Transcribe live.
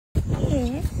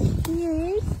Yes,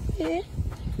 yes, yes,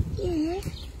 yes,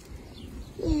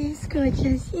 yes,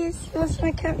 gorgeous. Yes, you also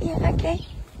want to come here? Okay,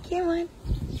 come on.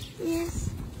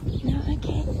 Yes, no,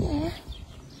 okay, yeah,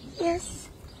 yes.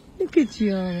 Look at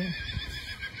you.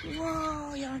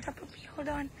 Whoa, you're on top of me.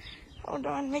 Hold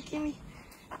on, making me.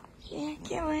 Yeah,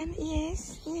 come on.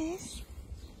 Yes, yes.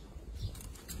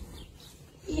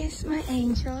 Yes, my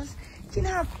angels. Do you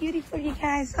know how beautiful you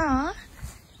guys are?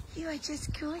 You are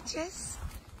just gorgeous.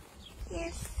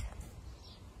 Yes.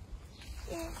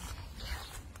 Yes.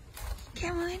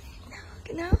 Come on.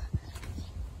 No.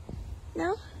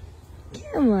 No?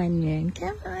 Come on, man.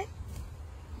 Come on.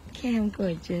 Come,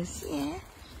 gorgeous. Yeah.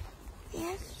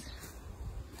 Yes.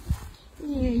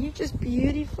 Yeah, you're just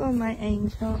beautiful, my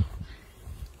angel.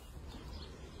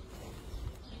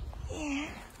 Yeah.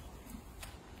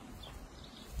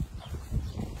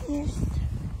 Yes.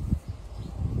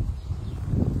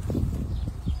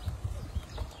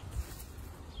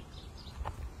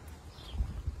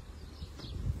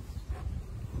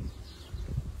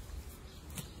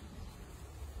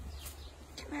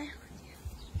 Come on.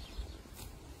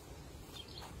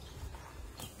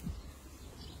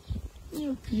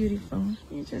 You're beautiful.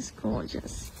 You're just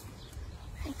gorgeous.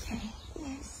 Okay.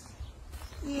 Yes.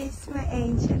 Yes, my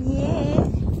angel. Yeah.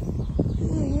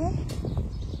 Yeah.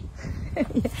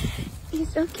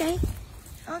 It's okay.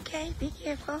 Okay, be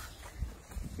careful.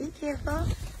 Be careful.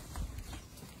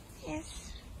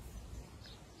 Yes.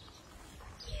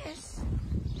 Yes.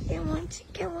 Come on.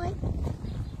 Come.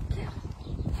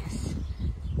 Yes.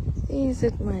 Is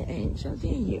it my angel?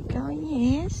 There you go.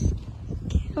 Yes.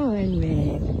 Come on,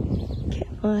 man.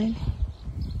 Come on.